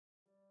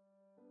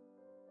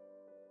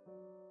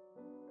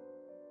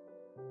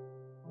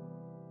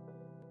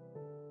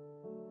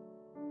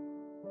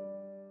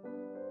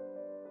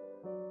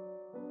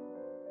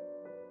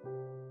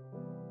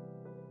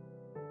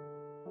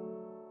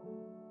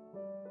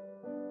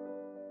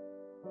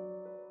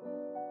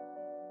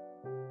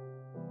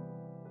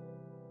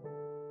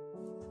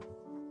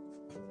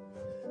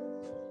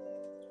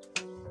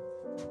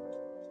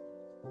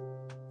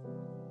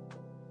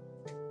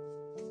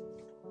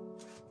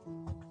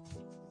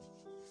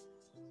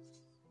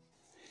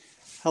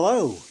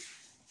Hello,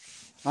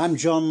 I'm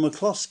John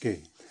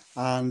McCloskey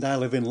and I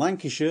live in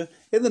Lancashire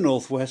in the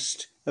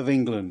northwest of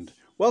England.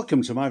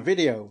 Welcome to my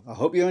video. I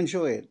hope you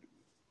enjoy it.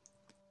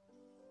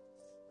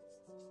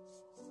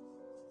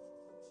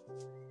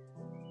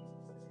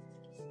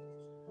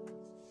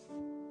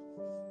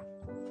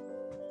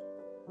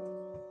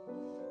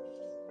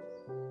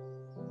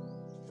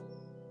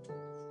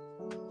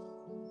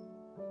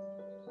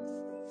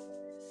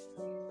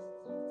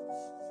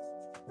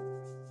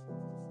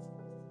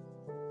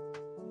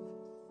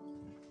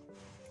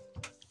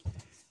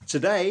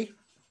 Today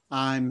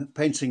I'm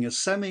painting a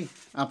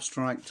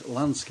semi-abstract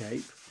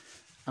landscape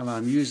and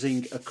I'm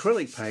using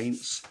acrylic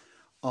paints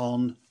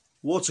on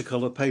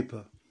watercolour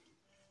paper.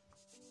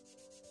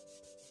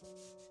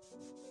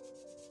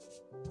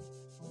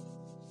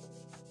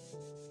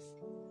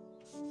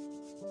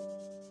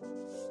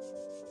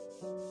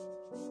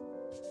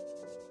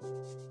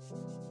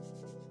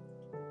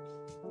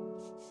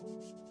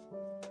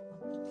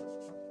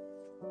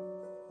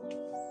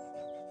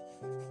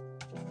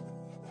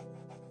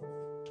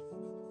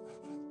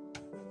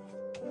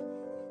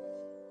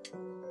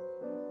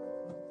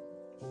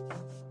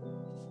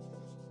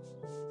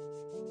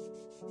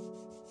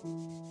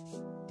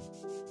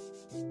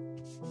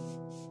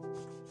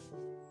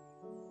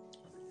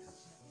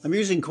 I'm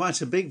using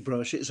quite a big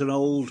brush. It's an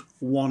old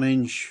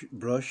 1-inch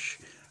brush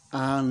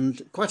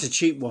and quite a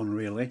cheap one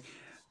really.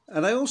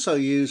 And I also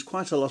use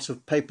quite a lot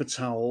of paper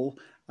towel,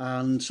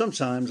 and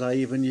sometimes I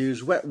even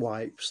use wet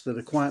wipes that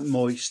are quite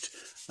moist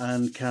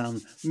and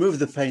can move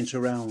the paint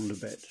around a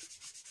bit.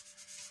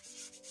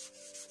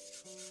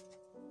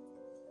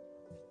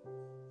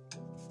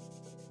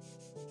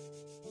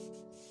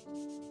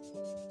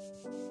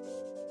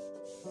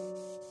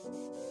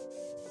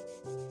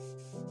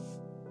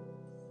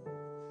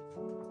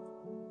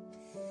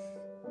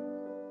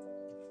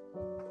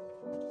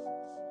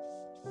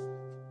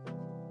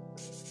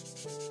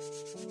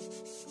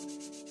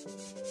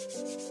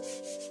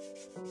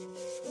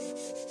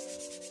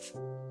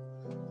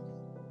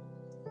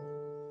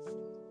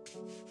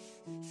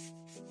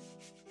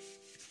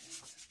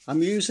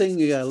 I'm using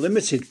a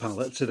limited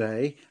palette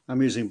today.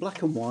 I'm using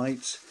black and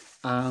white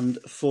and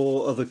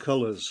 4 other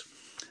colours.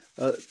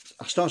 I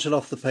started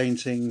off the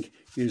painting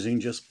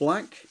using just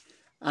black,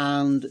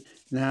 and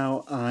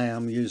now I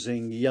am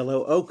using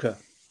yellow ochre.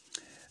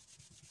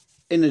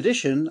 In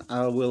addition,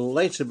 I will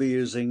later be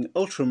using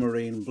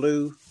ultramarine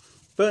blue,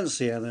 burnt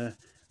sienna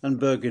and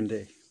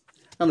burgundy,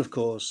 and of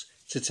course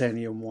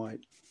titanium white.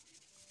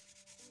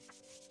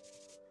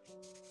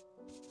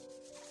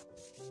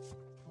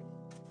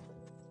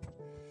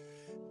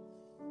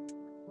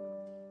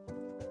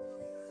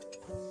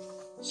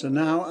 So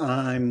now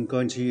I'm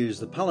going to use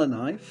the palette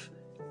knife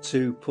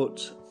to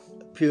put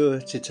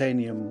pure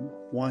titanium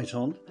white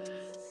on.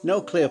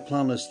 No clear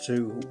plan as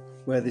to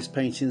where this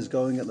painting is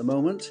going at the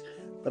moment,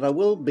 but I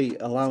will be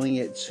allowing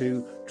it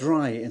to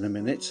dry in a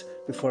minute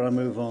before I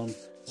move on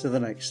to the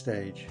next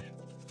stage.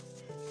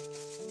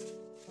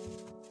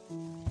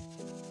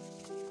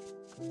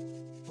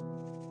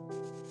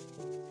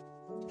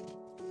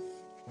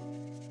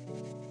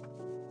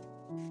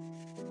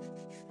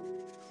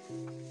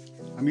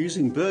 I'm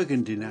using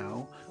burgundy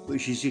now,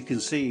 which as you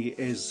can see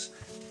is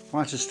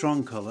quite a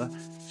strong colour,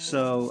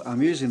 so I'm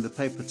using the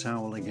paper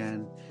towel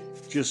again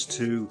just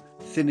to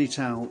thin it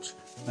out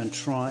and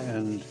try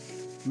and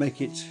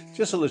make it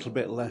just a little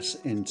bit less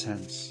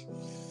intense.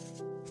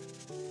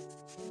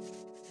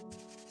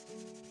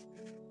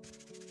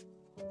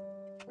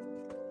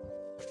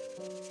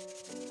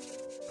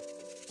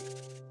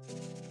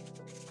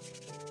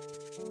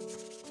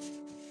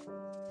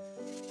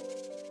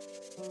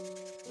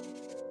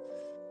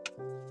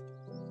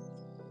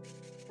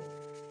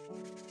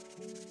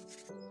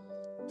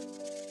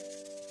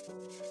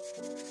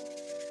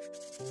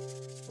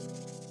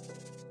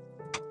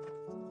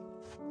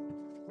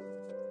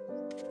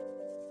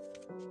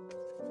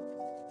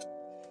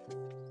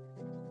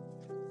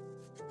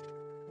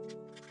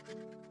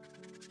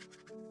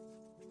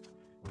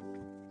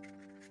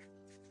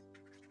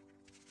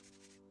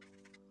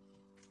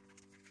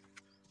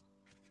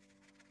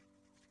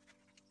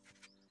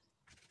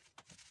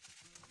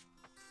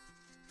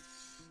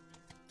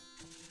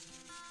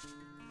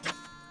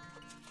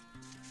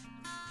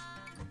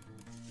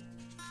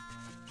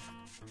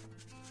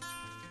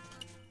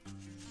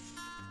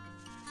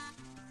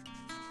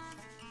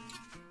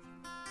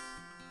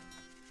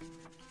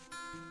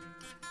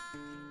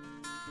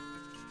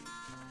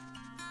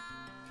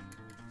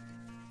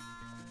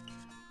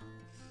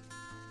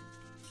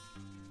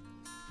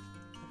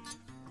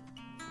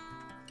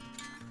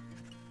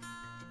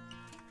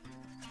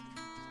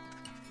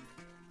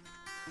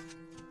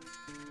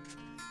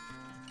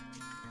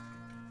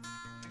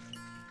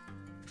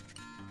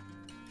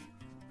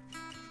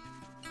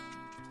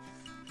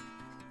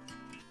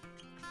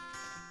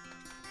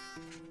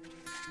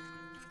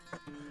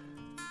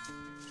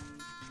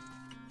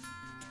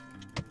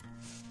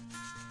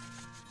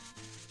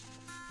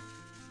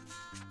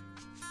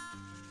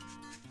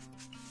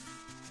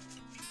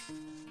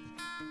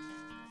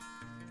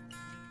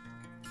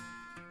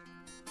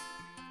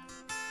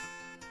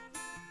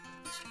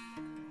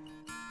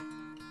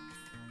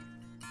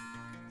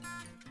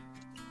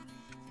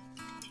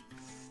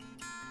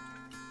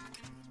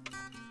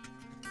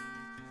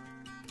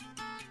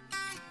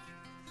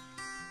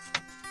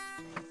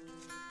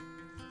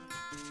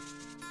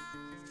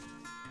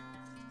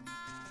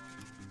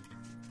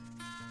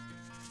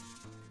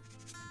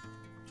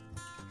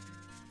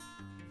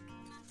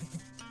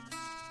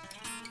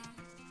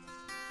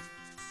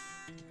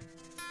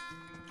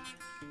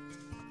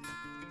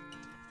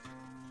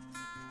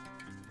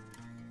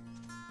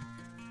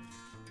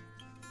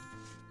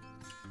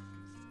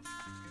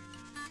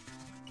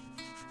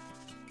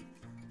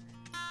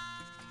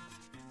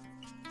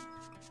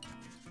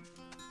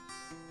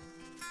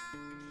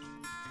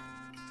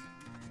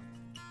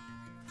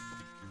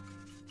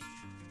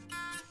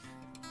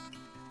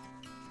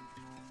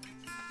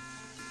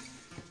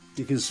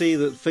 You can see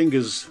that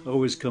fingers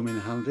always come in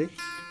handy,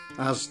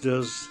 as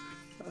does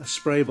a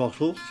spray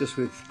bottle just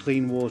with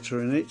clean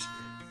water in it.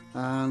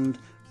 And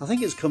I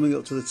think it's coming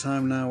up to the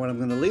time now when I'm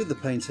going to leave the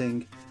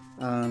painting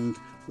and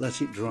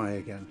let it dry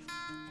again.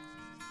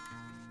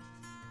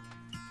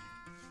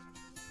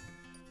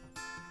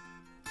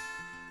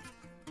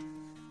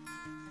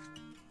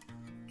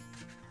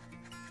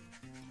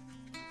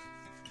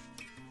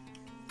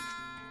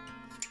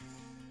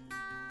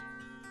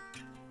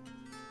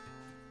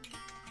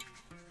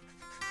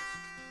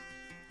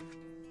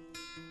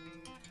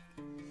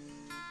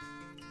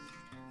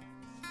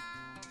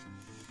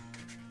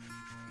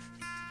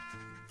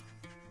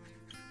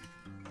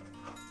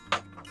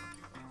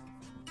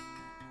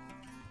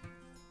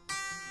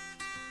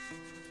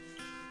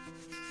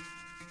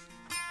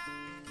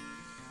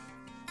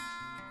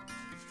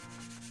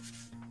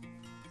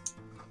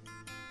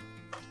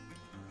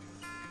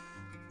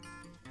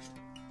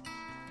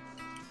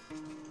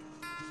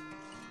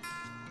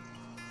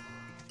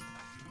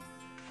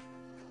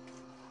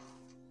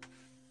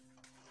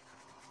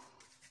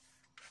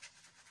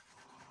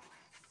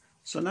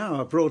 So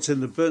now I've brought in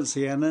the burnt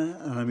sienna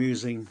and I'm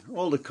using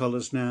all the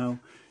colours now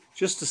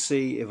just to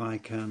see if I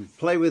can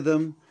play with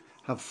them,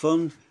 have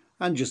fun,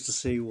 and just to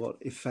see what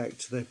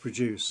effect they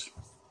produce.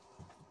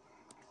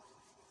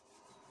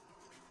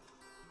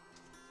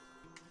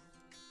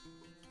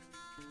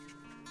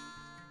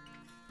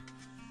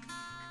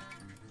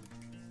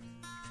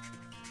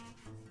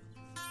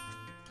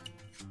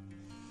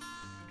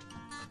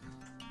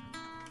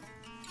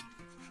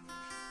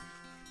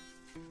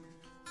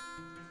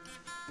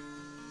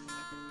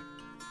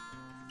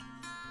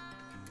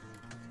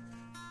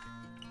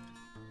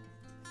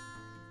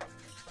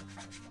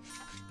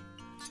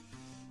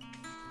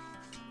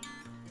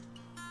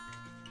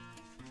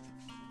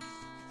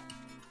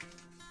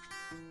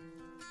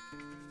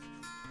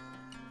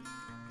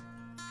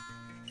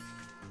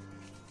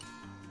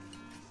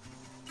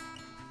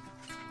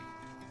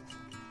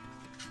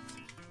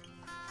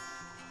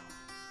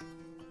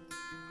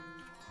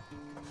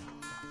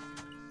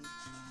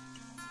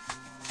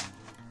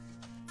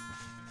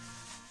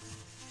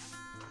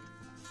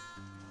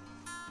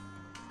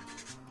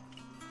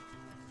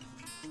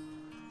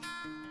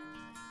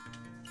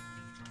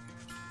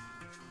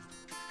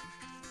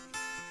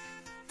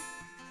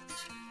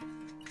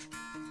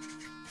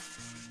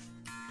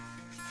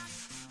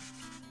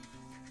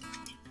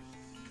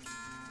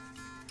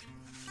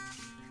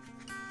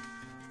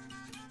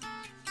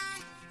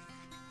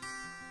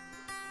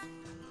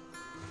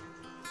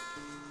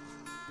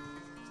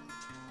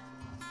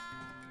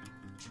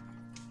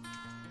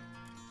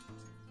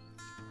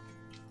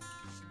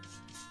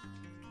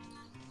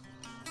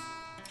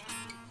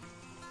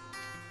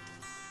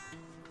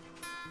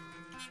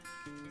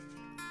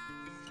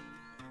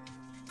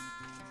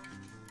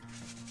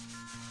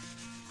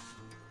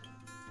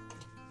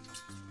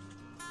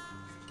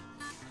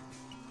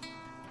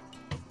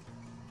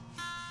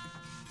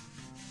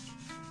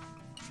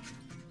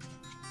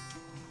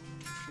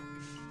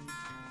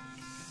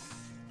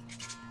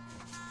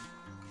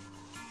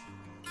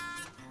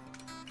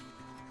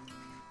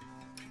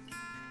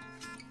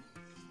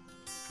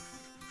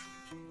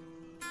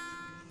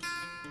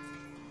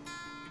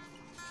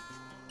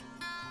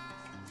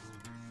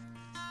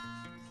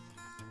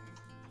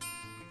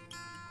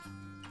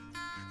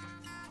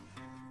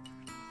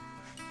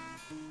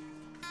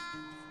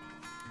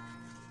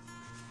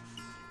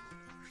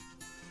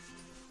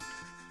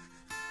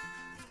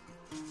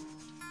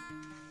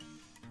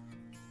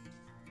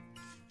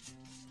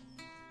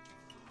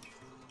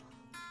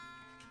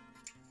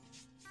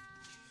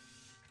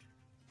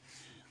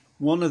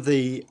 One of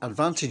the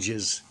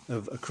advantages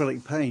of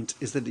acrylic paint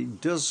is that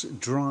it does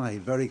dry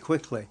very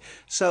quickly.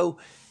 So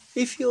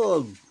if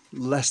you're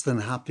less than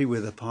happy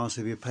with a part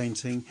of your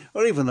painting,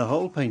 or even the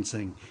whole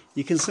painting,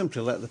 you can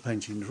simply let the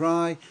painting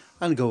dry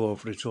and go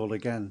over it all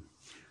again.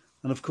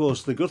 And of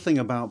course, the good thing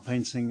about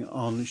painting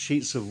on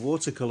sheets of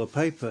watercolour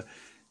paper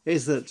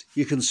is that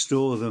you can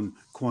store them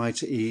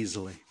quite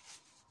easily.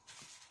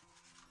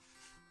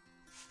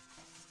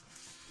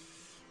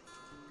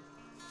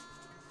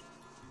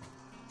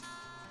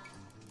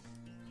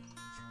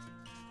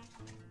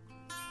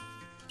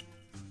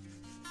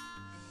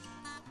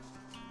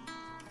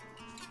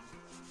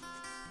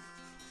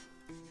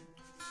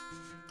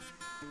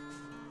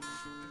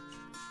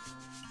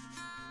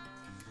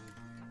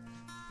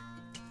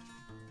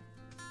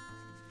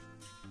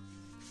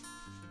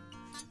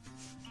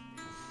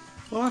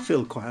 Well, I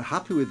feel quite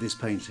happy with this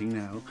painting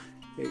now.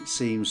 It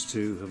seems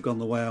to have gone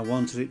the way I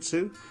wanted it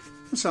to,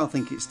 and so I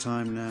think it's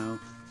time now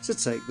to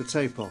take the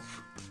tape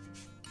off.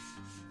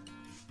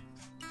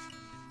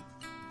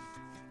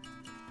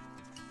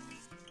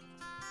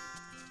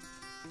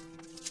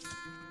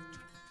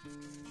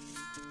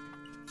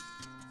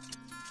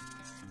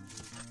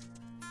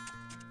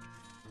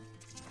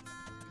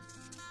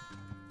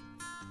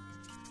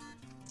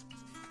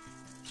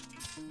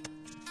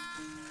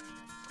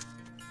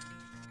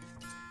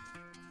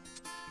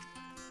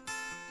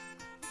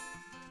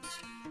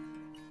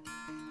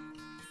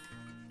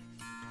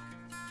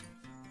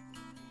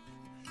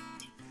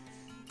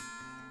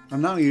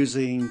 I'm now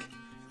using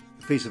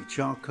a piece of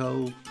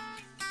charcoal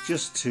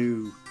just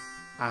to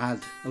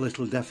add a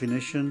little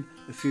definition,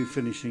 a few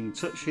finishing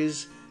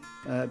touches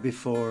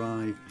before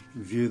I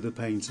view the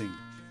painting.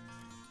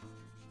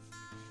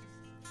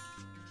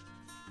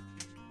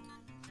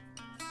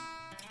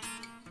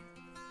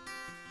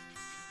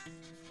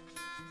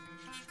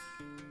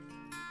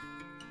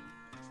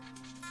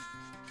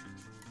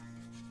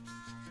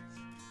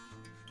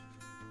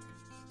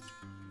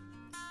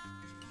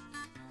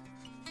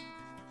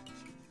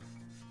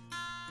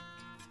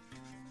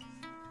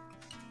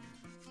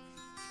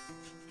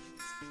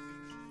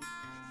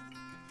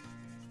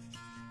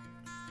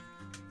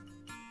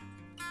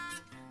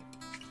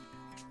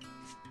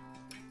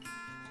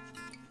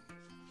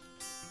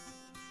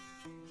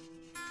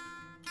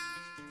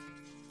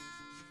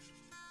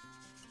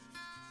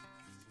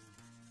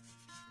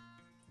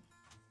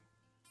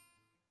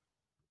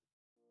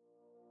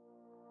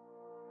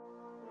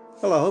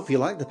 Well, I hope you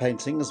like the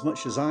painting as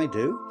much as I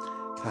do.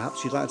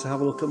 Perhaps you'd like to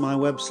have a look at my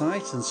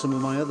website and some of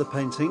my other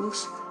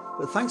paintings.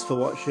 But thanks for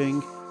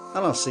watching,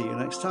 and I'll see you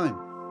next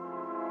time.